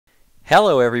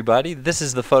Hello everybody, this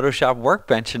is the Photoshop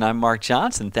Workbench and I'm Mark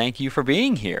Johnson. Thank you for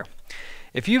being here.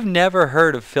 If you've never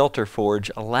heard of Filter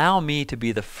Forge, allow me to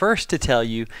be the first to tell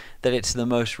you that it's the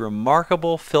most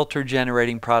remarkable filter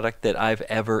generating product that I've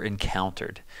ever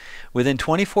encountered. Within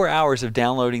 24 hours of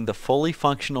downloading the fully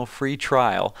functional free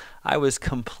trial, I was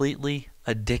completely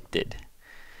addicted.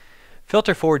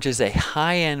 Filter Forge is a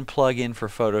high-end plugin for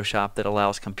Photoshop that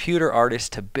allows computer artists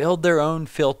to build their own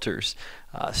filters,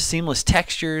 seamless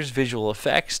textures, visual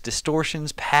effects,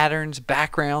 distortions, patterns,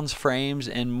 backgrounds, frames,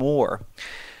 and more.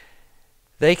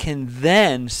 They can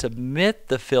then submit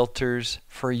the filters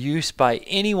for use by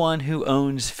anyone who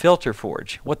owns Filter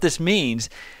Forge. What this means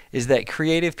is that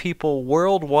creative people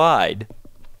worldwide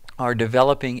are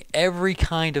developing every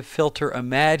kind of filter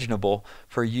imaginable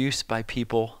for use by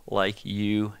people like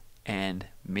you and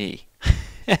me.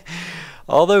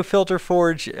 Although Filter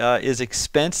Forge is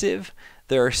expensive,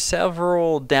 there are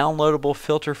several downloadable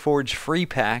Filter Forge free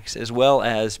packs as well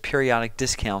as periodic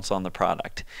discounts on the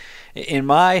product. In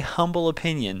my humble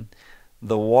opinion,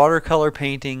 the watercolor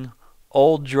painting,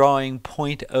 old drawing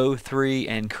 .03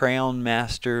 and Crayon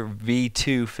Master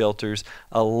V2 filters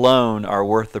alone are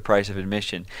worth the price of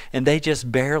admission, and they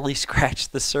just barely scratch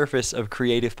the surface of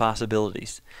creative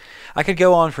possibilities. I could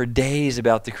go on for days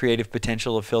about the creative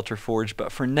potential of Filter Forge,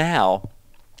 but for now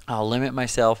I'll limit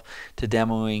myself to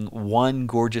demoing one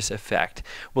gorgeous effect.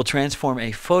 We'll transform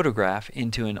a photograph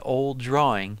into an old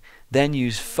drawing, then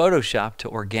use Photoshop to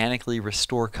organically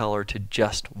restore color to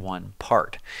just one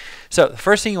part. So the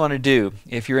first thing you want to do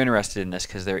if you're interested in this,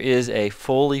 because there is a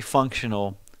fully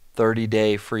functional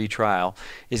 30-day free trial,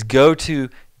 is go to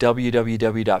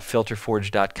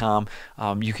www.filterforge.com.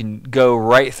 You can go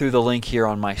right through the link here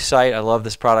on my site. I love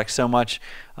this product so much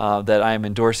that I am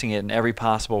endorsing it in every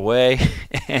possible way.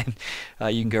 And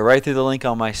you can go right through the link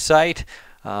on my site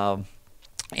and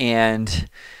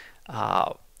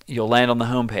you'll land on the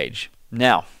home page.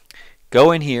 Now,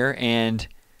 go in here and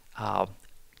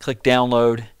click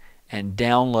download and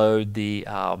download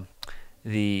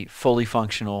the fully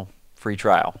functional free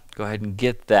trial. Go ahead and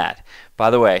get that.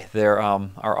 By the way, there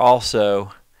are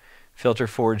also Filter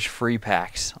Forge free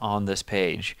packs on this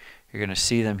page. You're going to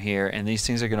see them here, and these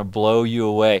things are going to blow you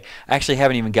away. I actually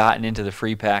haven't even gotten into the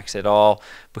free packs at all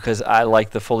because I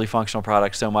like the fully functional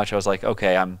product so much. I was like,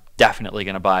 okay, I'm definitely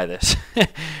going to buy this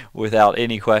without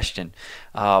any question.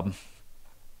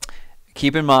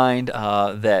 Keep in mind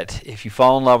that if you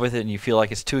fall in love with it and you feel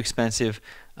like it's too expensive,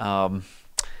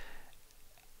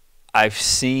 I've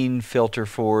seen Filter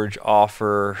Forge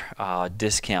offer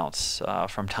discounts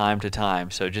from time to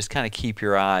time, so just kind of keep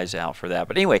your eyes out for that.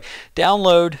 But anyway,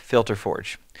 download Filter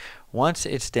Forge. Once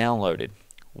it's downloaded,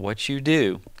 what you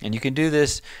do, and you can do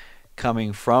this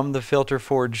coming from the Filter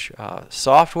Forge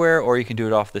software, or you can do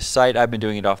it off the site. I've been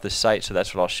doing it off the site, so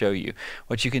that's what I'll show you.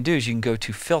 What you can do is you can go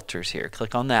to Filters here,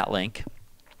 click on that link,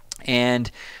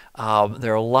 and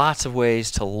there are lots of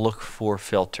ways to look for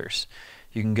filters.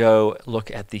 You can go look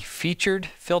at the featured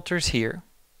filters here.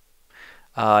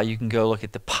 You can go look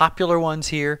at the popular ones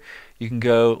here. You can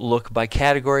go look by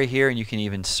category here, and you can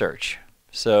even search.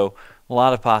 So a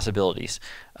lot of possibilities.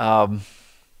 I'm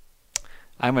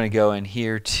going to go in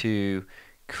here to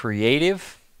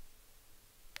Creative,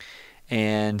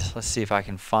 and let's see if I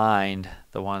can find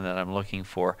the one that I'm looking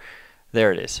for.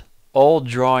 There it is. Old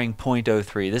Drawing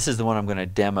 .03. This is the one I'm going to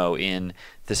demo in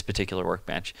this particular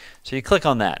workbench. So you click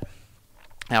on that.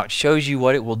 Now it shows you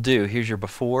what it will do. Here's your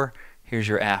before, here's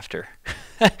your after.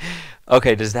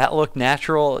 Okay, does that look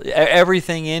natural?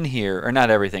 Everything in here, or not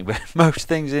everything, but most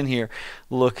things in here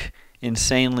look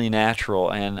insanely natural,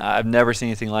 and I've never seen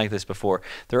anything like this before.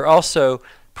 There are also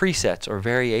presets or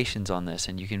variations on this,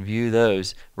 and you can view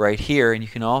those right here, and you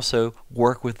can also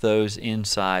work with those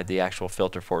inside the actual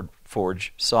Filter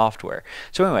Forge software.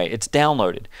 So anyway, it's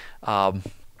downloaded.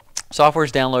 Software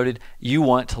is downloaded. You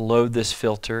want to load this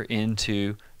filter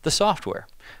into the software.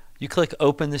 You click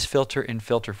Open this filter in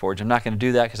Filter Forge. I'm not going to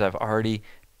do that because I've already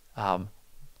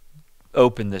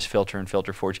opened this filter in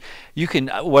Filter Forge. You can.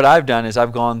 What I've done is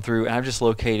I've gone through and I've just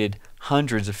located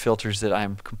hundreds of filters that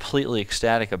I'm completely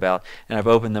ecstatic about, and I've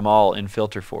opened them all in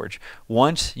Filter Forge.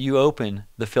 Once you open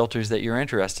the filters that you're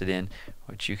interested in,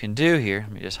 what you can do here,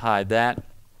 let me just hide that.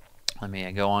 Let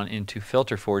me go on into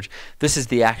Filter Forge. This is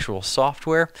the actual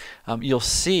software. You'll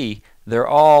see they're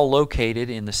all located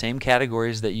in the same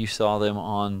categories that you saw them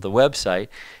on the website,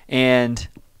 and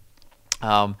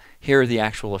here are the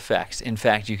actual effects. In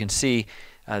fact, you can see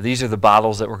these are the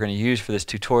bottles that we're going to use for this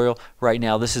tutorial. Right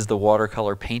now, this is the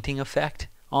watercolor painting effect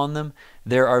on them.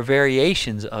 There are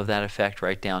variations of that effect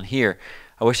right down here.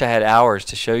 I wish I had hours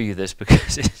to show you this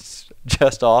because it's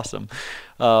just awesome.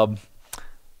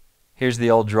 here's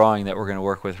the old drawing that we're going to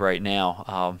work with right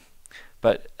now.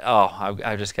 But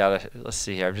I just gotta, let's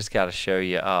see here, I've just got to show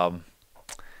you. Let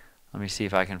me see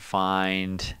if I can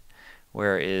find,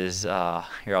 where is,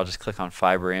 here, I'll just click on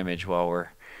fiber image while we're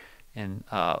in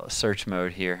search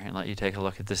mode here and let you take a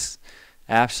look at this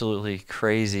absolutely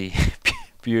crazy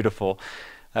beautiful.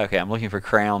 Okay, I'm looking for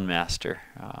Crayon Master.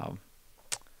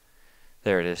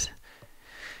 There it is.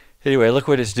 Anyway, look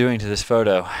what it's doing to this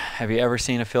photo. Have you ever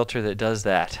seen a filter that does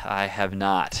that? I have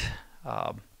not.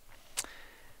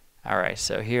 Alright,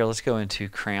 so here, let's go into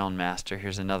Crayon Master.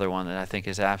 Here's another one that I think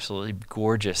is absolutely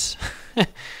gorgeous.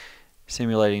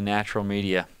 Simulating natural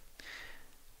media.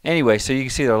 Anyway, so you can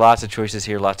see there are lots of choices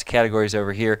here, lots of categories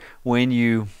over here. When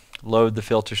you load the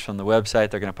filters from the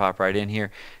website, they're going to pop right in here.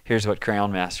 Here's what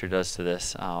Crayon Master does to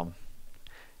this.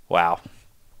 Wow.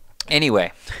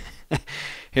 Anyway,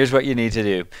 here's what you need to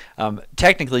do.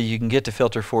 Technically, you can get to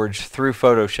Filter Forge through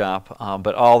Photoshop,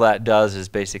 but all that does is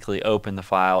basically open the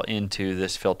file into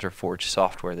this Filter Forge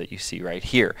software that you see right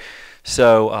here.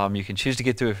 So you can choose to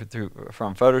get through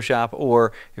from Photoshop,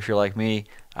 or if you're like me,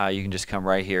 you can just come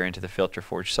right here into the Filter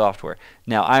Forge software.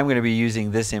 Now, I'm going to be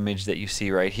using this image that you see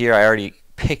right here. I already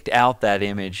picked out that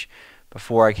image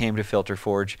before I came to Filter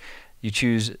Forge. You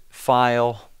choose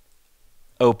File,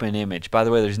 Open Image. By the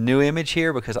way, there's New Image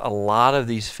here because a lot of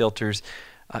these filters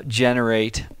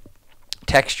generate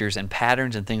textures and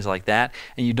patterns and things like that,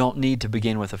 and you don't need to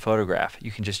begin with a photograph.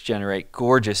 You can just generate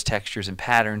gorgeous textures and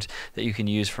patterns that you can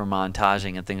use for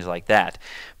montaging and things like that.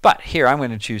 But here I'm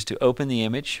going to choose to open the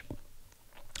image.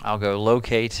 I'll go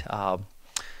locate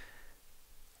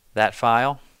that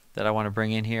file that I want to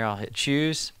bring in here. I'll hit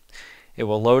choose. It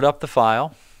will load up the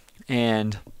file,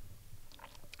 and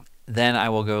then I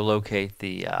will go locate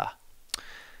the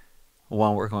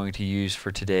one we're going to use for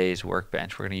today's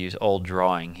workbench. We're going to use old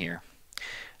drawing here.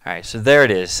 Alright, so there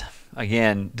it is.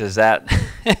 Again, does that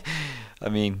I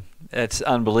mean, it's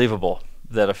unbelievable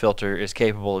that a filter is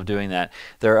capable of doing that.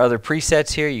 There are other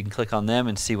presets here. You can click on them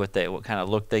and see what kind of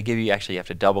look they give you. Actually, you have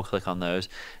to double click on those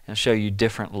and show you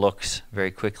different looks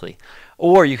very quickly.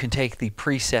 Or you can take the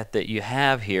preset that you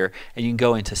have here and you can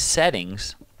go into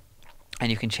settings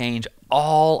and you can change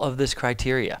all of this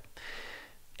criteria.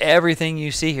 Everything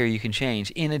you see here you can change.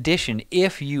 In addition,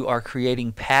 if you are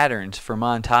creating patterns for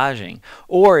montaging,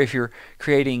 or if you're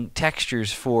creating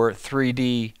textures for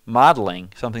 3D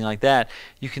modeling, something like that,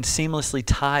 you can seamlessly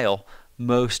tile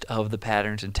most of the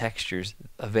patterns and textures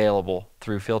available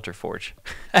through Filter Forge.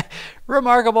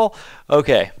 Remarkable.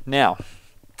 Okay, now,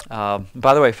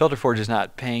 by the way, Filter Forge is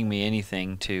not paying me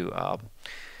anything to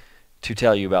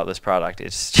tell you about this product.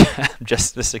 It's I'm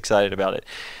just this excited about it.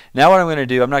 Now what I'm going to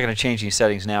do, I'm not going to change any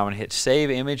settings now. I'm going to hit Save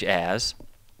Image As.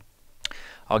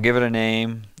 I'll give it a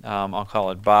name. I'll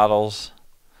call it Bottles.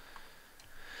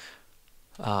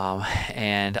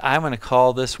 And I'm going to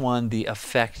call this one the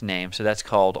effect name. So that's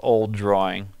called Old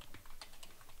Drawing.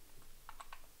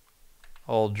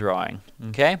 Old Drawing.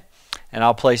 Okay? And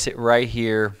I'll place it right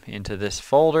here into this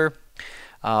folder.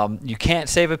 You can't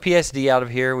save a PSD out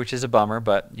of here, which is a bummer,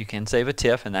 but you can save a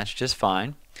TIFF, and that's just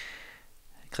fine.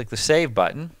 Click the Save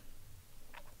button,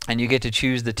 and you get to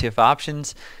choose the TIFF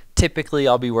options. Typically,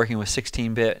 I'll be working with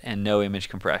 16-bit and no image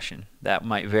compression. That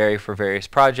might vary for various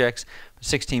projects.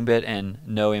 16-bit and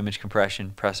no image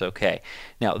compression, press OK.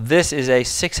 Now, this is a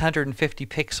 650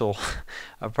 pixel,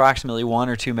 approximately 1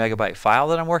 or 2 megabyte file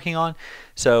that I'm working on,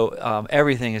 so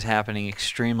everything is happening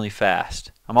extremely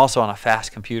fast. I'm also on a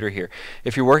fast computer here.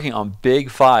 If you're working on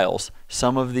big files,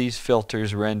 some of these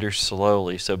filters render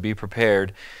slowly, so be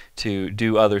prepared to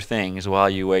do other things while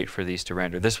you wait for these to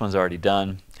render. This one's already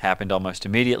done, happened almost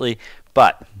immediately,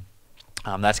 but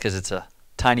that's because it's a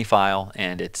tiny file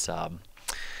and it's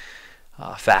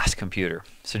fast computer.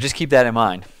 So just keep that in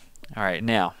mind. Alright,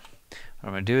 now what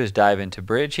I'm going to do is dive into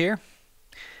Bridge here.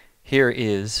 Here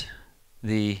is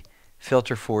the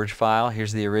Filter Forge file.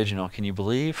 Here's the original. Can you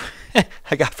believe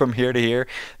I got from here to here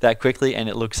that quickly and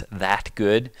it looks that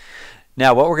good?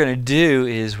 Now what we're going to do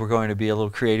is we're going to be a little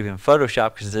creative in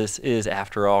Photoshop because this is,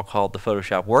 after all, called the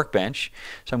Photoshop Workbench.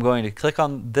 So I'm going to click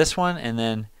on this one and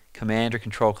then Command or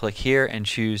Control click here and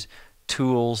choose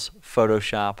Tools,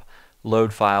 Photoshop,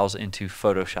 Load Files into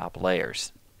Photoshop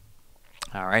Layers.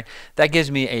 Alright, that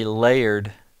gives me a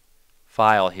layered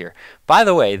file here. By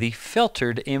the way, the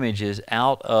filtered images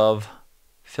out of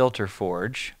Filter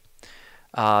Forge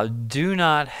do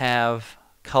not have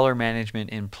color management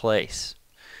in place.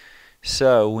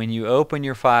 So when you open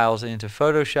your files into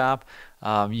Photoshop,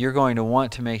 you're going to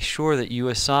want to make sure that you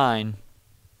assign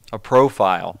a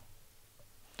profile.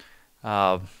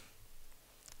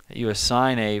 You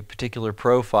assign a particular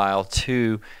profile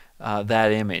to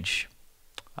that image.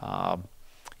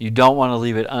 You don't want to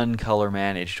leave it uncolor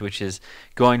managed, which is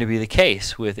going to be the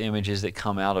case with images that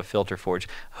come out of Filter Forge.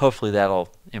 Hopefully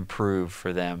that'll improve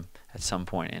for them at some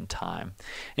point in time.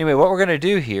 Anyway, what we're going to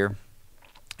do here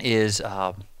is,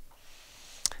 I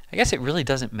guess it really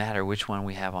doesn't matter which one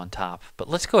we have on top, but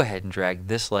let's go ahead and drag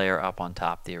this layer up on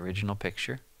top, the original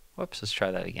picture. Whoops, let's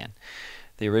try that again.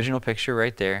 The original picture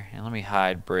right there, and let me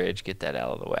hide bridge, get that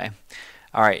out of the way.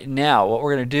 All right, now what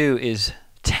we're going to do is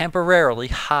temporarily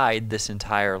hide this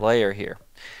entire layer here.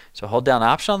 So hold down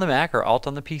Option on the Mac or Alt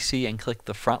on the PC and click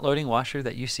the front loading washer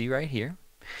that you see right here,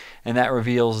 and that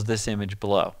reveals this image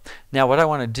below. Now what I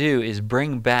want to do is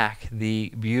bring back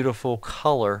the beautiful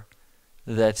color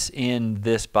that's in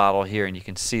this bottle here, and you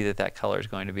can see that that color is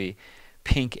going to be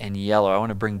pink and yellow. I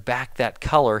want to bring back that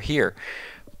color here.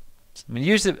 So I'm going to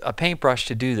use a paintbrush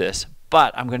to do this,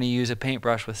 but I'm going to use a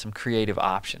paintbrush with some creative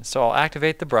options. So I'll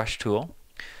activate the brush tool.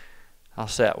 I'll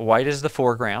set white as the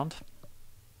foreground.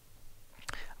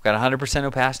 I've got 100%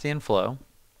 opacity and flow.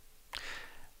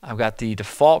 I've got the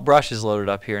default brushes loaded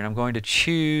up here, and I'm going to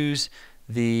choose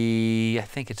the, I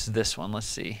think it's this one. Let's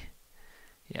see.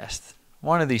 Yes,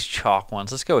 one of these chalk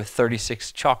ones. Let's go with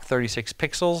 36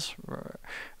 pixels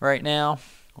right now.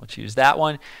 We'll choose that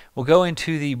one. We'll go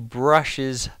into the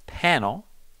brushes panel,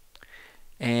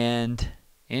 and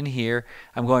in here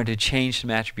I'm going to change some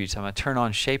attributes. I'm going to turn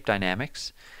on shape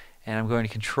dynamics, and I'm going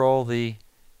to control the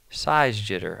size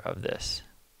jitter of this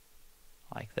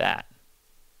like that.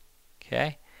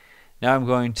 Okay. Now I'm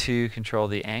going to control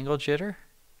the angle jitter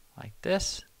like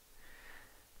this.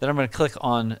 Then I'm going to click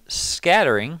on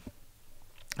scattering,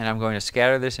 and I'm going to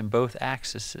scatter this in both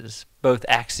axes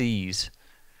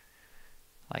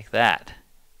like that.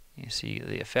 You see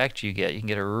the effect you get. You can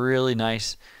get a really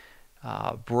nice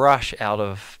brush out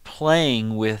of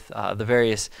playing with the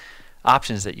various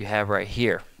options that you have right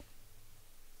here.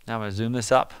 Now I'm going to zoom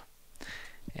this up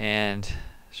and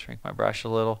shrink my brush a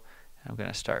little. I'm going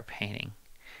to start painting.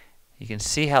 You can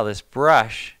see how this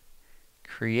brush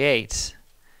creates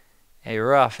a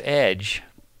rough edge,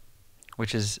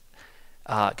 which is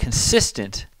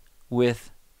consistent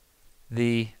with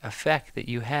the effect that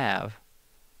you have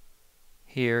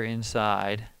here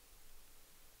inside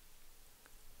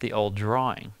the old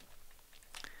drawing.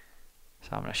 So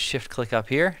I'm going to shift click up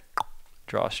here,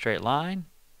 draw a straight line,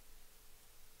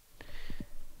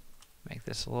 make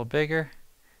this a little bigger.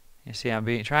 You see I'm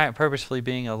purposefully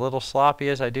being a little sloppy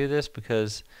as I do this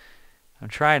because I'm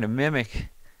trying to mimic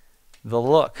the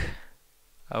look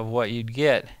of what you'd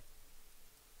get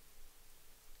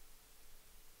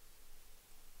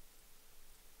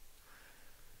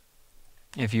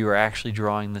if you were actually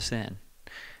drawing this in.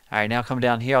 Alright, now come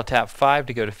down here. I'll tap 5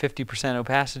 to go to 50%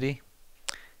 opacity,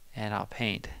 and I'll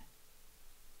paint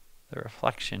the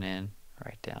reflection in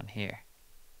right down here.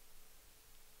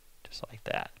 Just like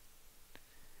that.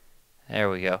 There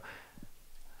we go.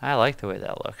 I like the way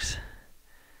that looks.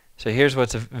 So here's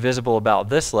what's visible about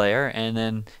this layer, and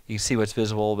then you can see what's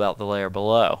visible about the layer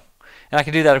below. And I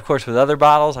can do that, of course, with other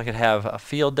bottles. I could have a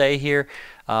field day here.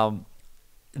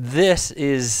 This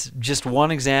is just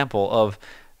one example of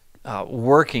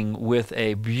working with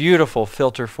a beautiful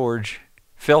Filter Forge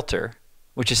filter,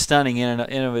 which is stunning in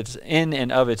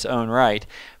and of its own right.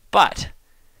 But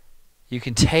you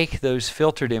can take those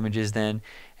filtered images then,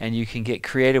 and you can get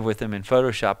creative with them in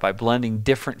Photoshop by blending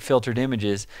different filtered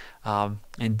images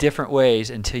in different ways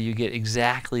until you get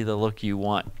exactly the look you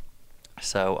want.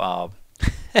 So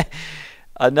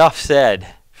enough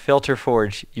said. Filter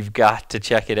Forge, you've got to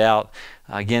check it out.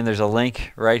 Again, there's a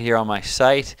link right here on my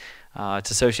site. It's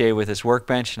associated with this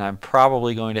Workbench, and I'm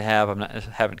probably going to have,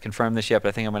 haven't confirmed this yet, but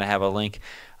I think I'm going to have a link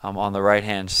on the right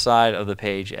hand side of the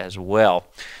page as well.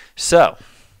 So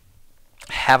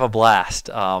have a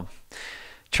blast.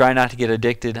 Try not to get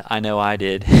addicted. I know I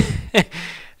did.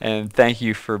 And thank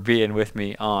you for being with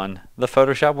me on the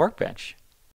Photoshop Workbench.